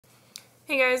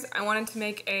Hey guys, I wanted to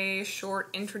make a short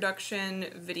introduction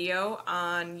video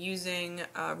on using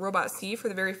ROBOTC for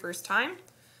the very first time.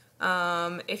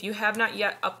 If you have not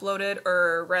yet uploaded,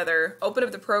 or rather opened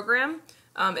up the program,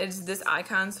 it's this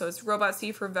icon, so it's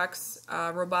ROBOTC for VEX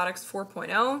Robotics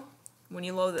 4.0. When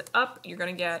you load it up, you're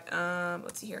going to get,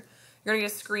 let's see here, you're going to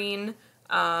get a screen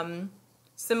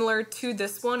similar to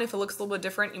this one. If it looks a little bit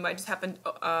different, you might just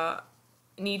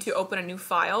need to open a new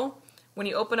file. When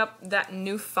you open up that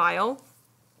new file,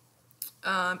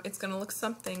 it's going to look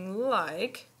something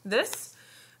like this.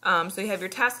 So you have your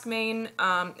task main,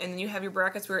 and then you have your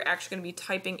brackets where you're actually going to be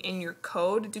typing in your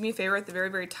code. Do me a favor, at the very,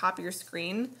 very top of your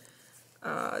screen,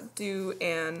 do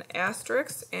an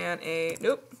asterisk and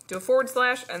do a forward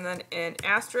slash and then an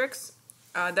asterisk.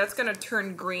 That's going to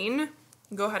turn green.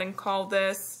 Go ahead and call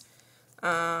this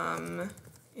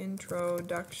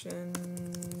Introduction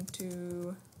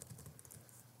to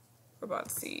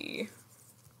ROBOTC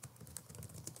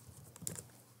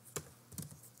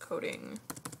Coding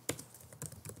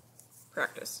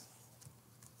Practice.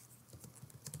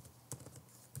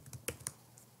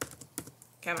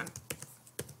 Come on.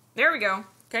 There we go.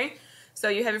 Okay, so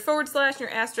you have your forward slash and your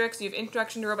asterisk. You have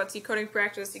Introduction to ROBOTC Coding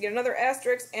Practice. You get another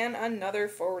asterisk and another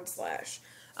forward slash.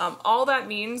 All that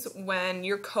means when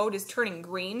your code is turning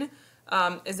green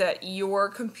is that your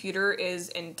computer is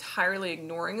entirely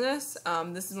ignoring this.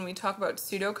 This is when we talk about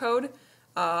pseudocode.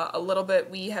 A little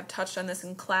bit, we have touched on this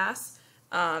in class.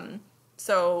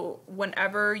 So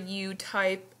whenever you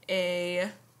type a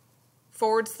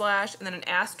forward slash and then an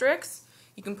asterisk,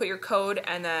 you can put your code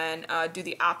and then do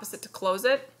the opposite to close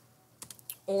it.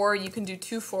 Or you can do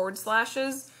two forward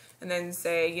slashes and then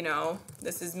say, you know,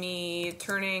 this is me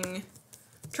turning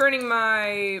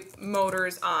my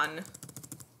motors on,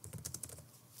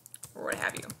 or what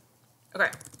have you. Okay,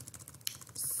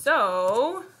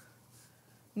 so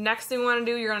next thing we want to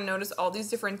do, you're going to notice all these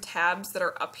different tabs that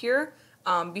are up here.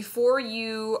 Before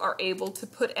you are able to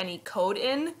put any code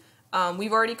in,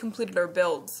 we've already completed our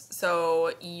builds.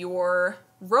 So your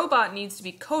robot needs to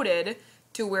be coded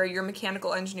to where your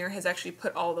mechanical engineer has actually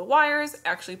put all the wires,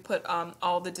 actually put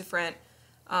all the different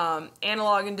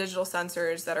analog and digital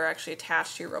sensors that are actually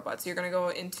attached to your robot. So you're going to go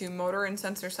into motor and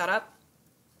sensor setup.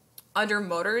 Under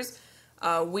motors,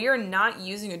 we are not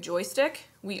using a joystick.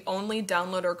 We only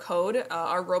download our code.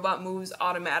 Our robot moves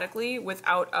automatically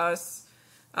without us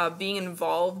being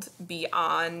involved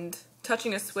beyond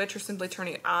touching a switch or simply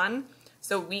turning it on.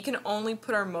 So we can only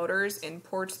put our motors in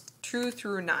ports 2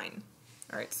 through 9.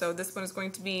 Alright, so this one is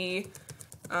going to be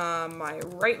my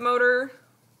right motor.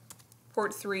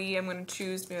 Port 3, I'm going to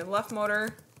choose to be my left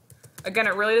motor. Again,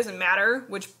 it really doesn't matter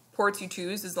which ports you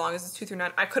choose as long as it's 2 through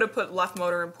 9. I could have put left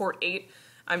motor in port 8.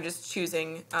 I'm just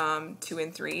choosing 2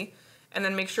 and 3. And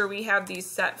then make sure we have these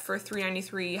set for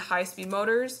 393 high-speed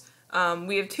motors.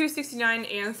 We have 269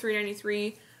 and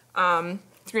 393.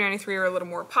 393 are a little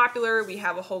more popular. We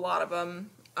have a whole lot of them,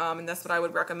 and that's what I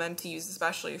would recommend to use,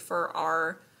 especially for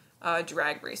our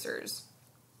drag racers.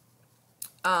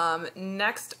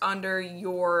 Next, under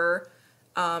your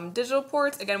digital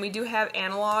ports, again, we do have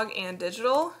analog and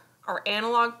digital. Our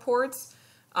analog ports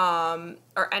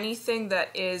are anything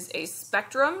that is a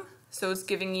spectrum, so it's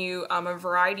giving you a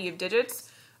variety of digits.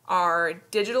 Our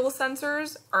digital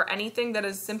sensors are anything that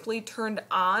is simply turned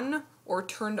on or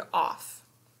turned off.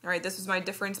 All right, this is my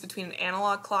difference between an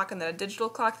analog clock and then a digital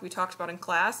clock that we talked about in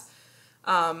class.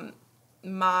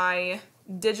 My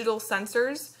digital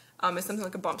sensors is something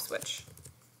like a bump switch.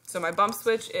 So my bump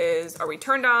switch is, are we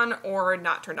turned on or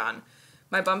not turned on?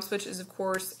 My bump switch is, of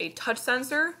course, a touch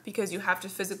sensor because you have to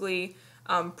physically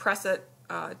press it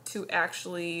to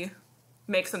actually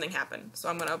make something happen. So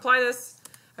I'm going to apply this.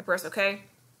 I press OK.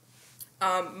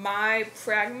 My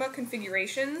Pragma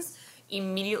configurations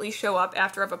immediately show up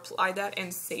after I've applied that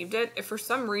and saved it. If for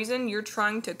some reason you're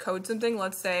trying to code something,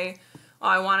 let's say, oh,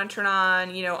 I want to turn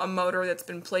on, you know, a motor that's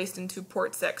been placed into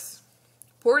port 6.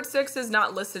 Port 6 is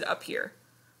not listed up here,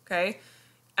 okay?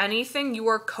 Anything you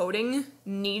are coding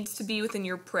needs to be within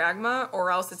your Pragma, or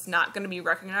else it's not going to be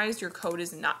recognized. Your code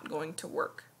is not going to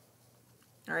work,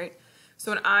 all right?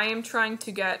 So when I am trying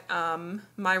to get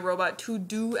my robot to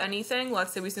do anything,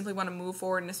 let's say we simply want to move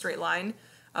forward in a straight line,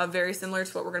 very similar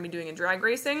to what we're going to be doing in drag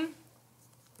racing,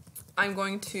 I'm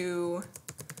going to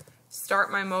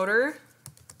start my motor.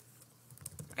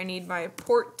 I need my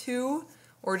port 2,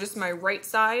 or just my right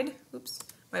side,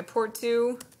 my port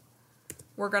 2.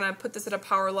 We're going to put this at a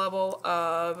power level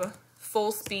of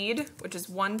full speed, which is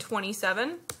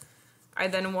 127. I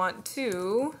then want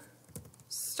to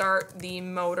start the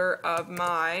motor of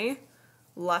my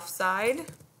left side,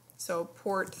 so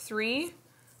port 3,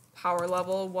 power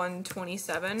level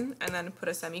 127 and then put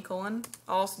a semicolon.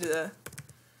 I'll also do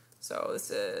so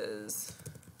this is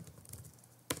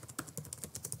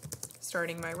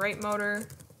starting my right motor,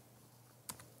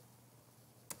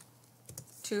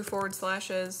 2 forward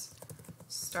slashes,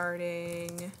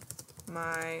 starting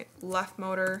my left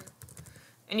motor,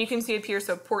 and you can see up here,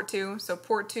 so port 2. So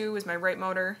port 2 is my right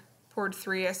motor, port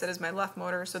 3 I said is my left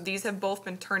motor. So these have both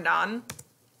been turned on.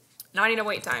 Now I need a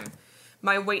wait time.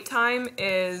 My wait time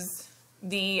is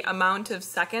the amount of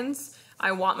seconds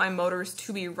I want my motors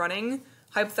to be running.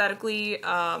 Hypothetically,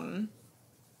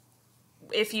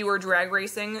 if you were drag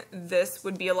racing, this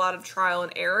would be a lot of trial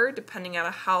and error depending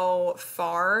on how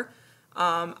far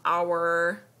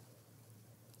our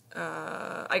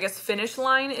I guess finish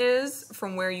line is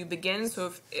from where you begin.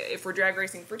 So if we're drag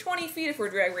racing for 20 feet, if we're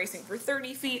drag racing for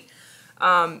 30 feet,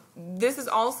 this is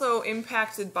also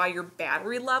impacted by your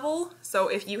battery level. So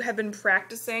if you have been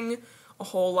practicing a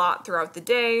whole lot throughout the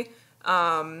day,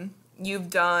 you've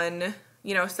done,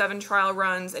 7 trial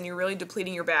runs and you're really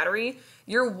depleting your battery,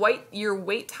 your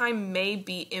wait time may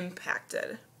be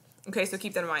impacted. Okay, so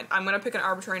keep that in mind. I'm going to pick an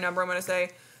arbitrary number. I'm going to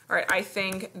say, all right, I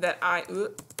think that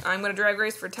I'm going to drag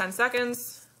race for 10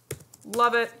 seconds.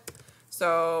 Love it.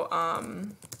 So,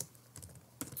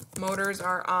 motors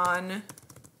are on.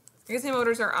 I guess the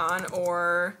motors are on,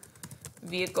 or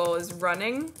vehicle is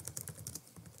running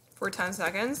for 10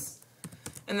 seconds.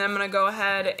 And then I'm going to go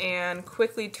ahead and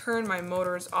quickly turn my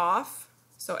motors off.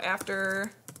 So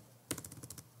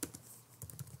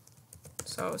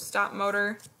stop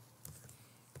motor.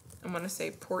 I'm going to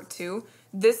say port 2.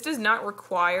 This does not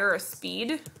require a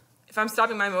speed. If I'm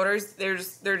stopping my motors, they're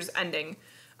just ending.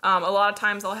 A lot of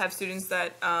times I'll have students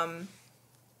that,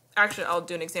 actually I'll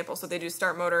do an example. So they do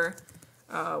start motor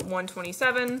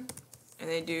 127, and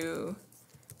they do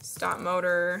stop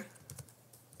motor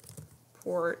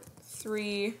port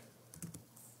 3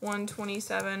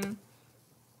 127.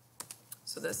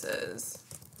 So this is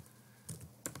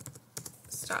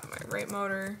stop my right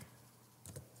motor,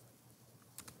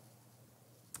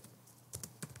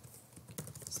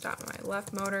 stop my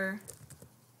left motor,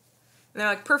 and they're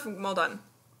like, perfect, well done.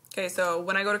 Okay, so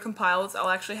when I go to compile this, I'll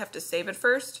actually have to save it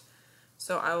first.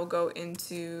 So I will go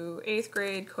into 8th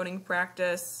grade coding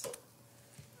practice,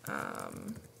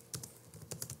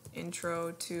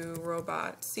 intro to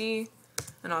ROBOTC,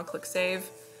 and I'll click save.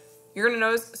 You're going to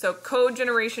notice, so code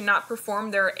generation not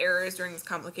performed, there are errors during this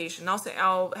complication.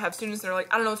 I'll have students that are like,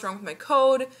 I don't know what's wrong with my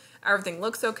code, everything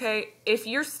looks okay. If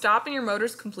you're stopping your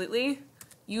motors completely,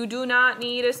 you do not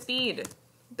need a speed.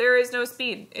 There is no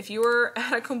speed. If you are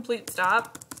at a complete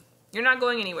stop, you're not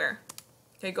going anywhere.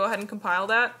 Okay, go ahead and compile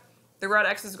that. The red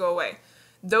X's go away.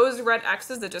 Those red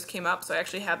X's that just came up, so I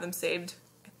actually have them saved,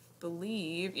 I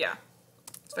believe, yeah.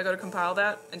 So if I go to compile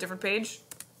that, a different page,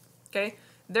 okay,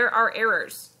 there are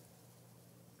errors.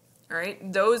 All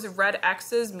right, those red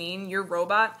X's mean your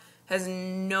robot has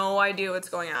no idea what's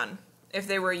going on. If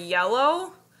they were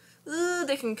yellow,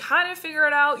 they can kind of figure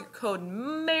it out. Your code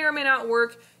may or may not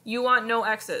work. You want no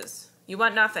X's. You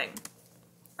want nothing.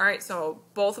 All right, so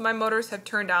both of my motors have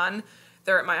turned on.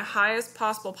 They're at my highest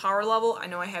possible power level. I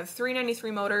know I have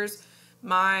 393 motors.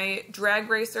 My drag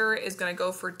racer is going to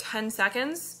go for 10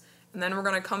 seconds, and then we're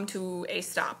going to come to a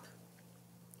stop.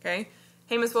 Okay?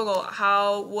 Hey, Ms. Vogel,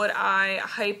 how would I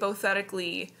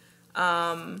hypothetically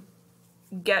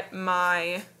get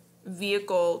my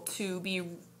vehicle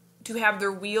to have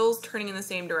their wheels turning in the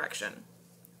same direction?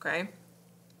 Okay?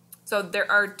 So there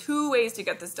are 2 ways to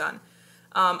get this done.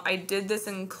 I did this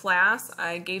in class.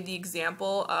 I gave the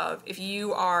example of if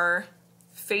you are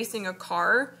facing a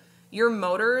car, your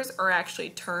motors are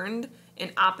actually turned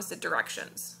in opposite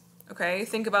directions. Okay?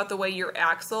 Think about the way your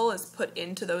axle is put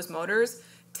into those motors.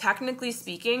 Technically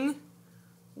speaking,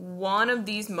 one of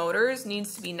these motors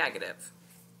needs to be negative.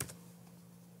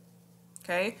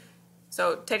 Okay?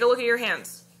 So take a look at your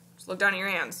hands. Just look down at your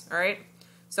hands, all right?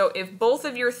 So if both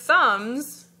of your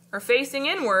thumbs are facing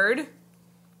inward,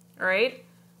 all right,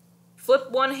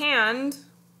 flip one hand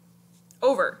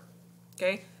over,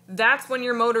 okay? That's when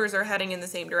your motors are heading in the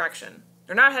same direction.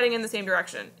 They're not heading in the same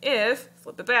direction. If,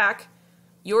 flip it back,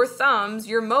 your thumbs,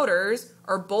 your motors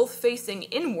are both facing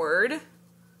inward,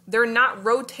 they're not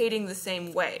rotating the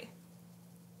same way,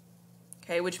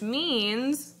 okay? Which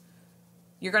means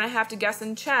you're gonna have to guess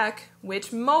and check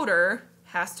which motor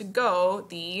has to go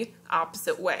the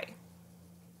opposite way.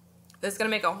 This is going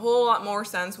to make a whole lot more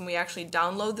sense when we actually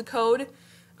download the code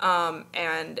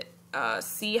and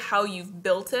see how you've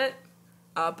built it.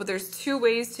 But there's 2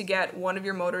 ways to get one of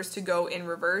your motors to go in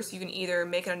reverse. You can either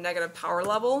make it a negative power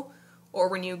level, or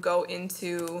when you go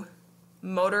into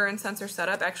motor and sensor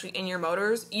setup actually in your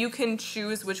motors, you can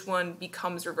choose which one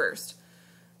becomes reversed.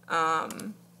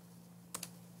 So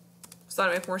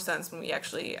that'll make more sense when we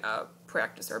actually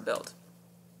practice our build.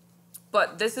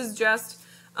 But this is just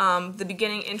the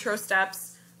beginning intro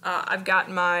steps. I've got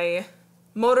my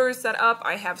motors set up.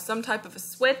 I have some type of a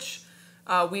switch.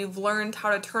 We've learned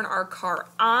how to turn our car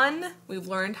on. We've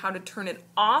learned how to turn it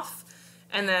off.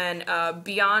 And then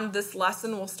beyond this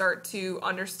lesson, we'll start to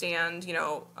understand, you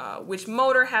know, which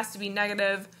motor has to be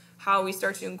negative, how we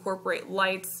start to incorporate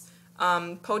lights.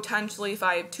 Potentially, if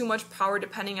I have too much power,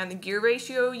 depending on the gear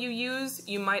ratio you use,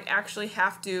 you might actually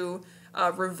have to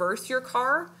reverse your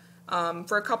car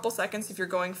for a couple seconds if you're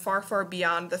going far, far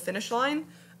beyond the finish line.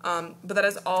 But that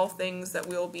is all things that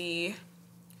we'll be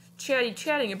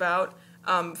chatting about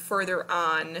further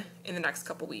on in the next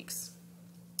couple weeks.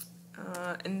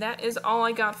 And that is all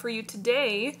I got for you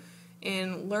today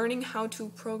in learning how to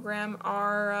program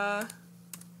our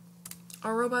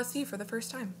ROBOTC for the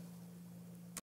first time.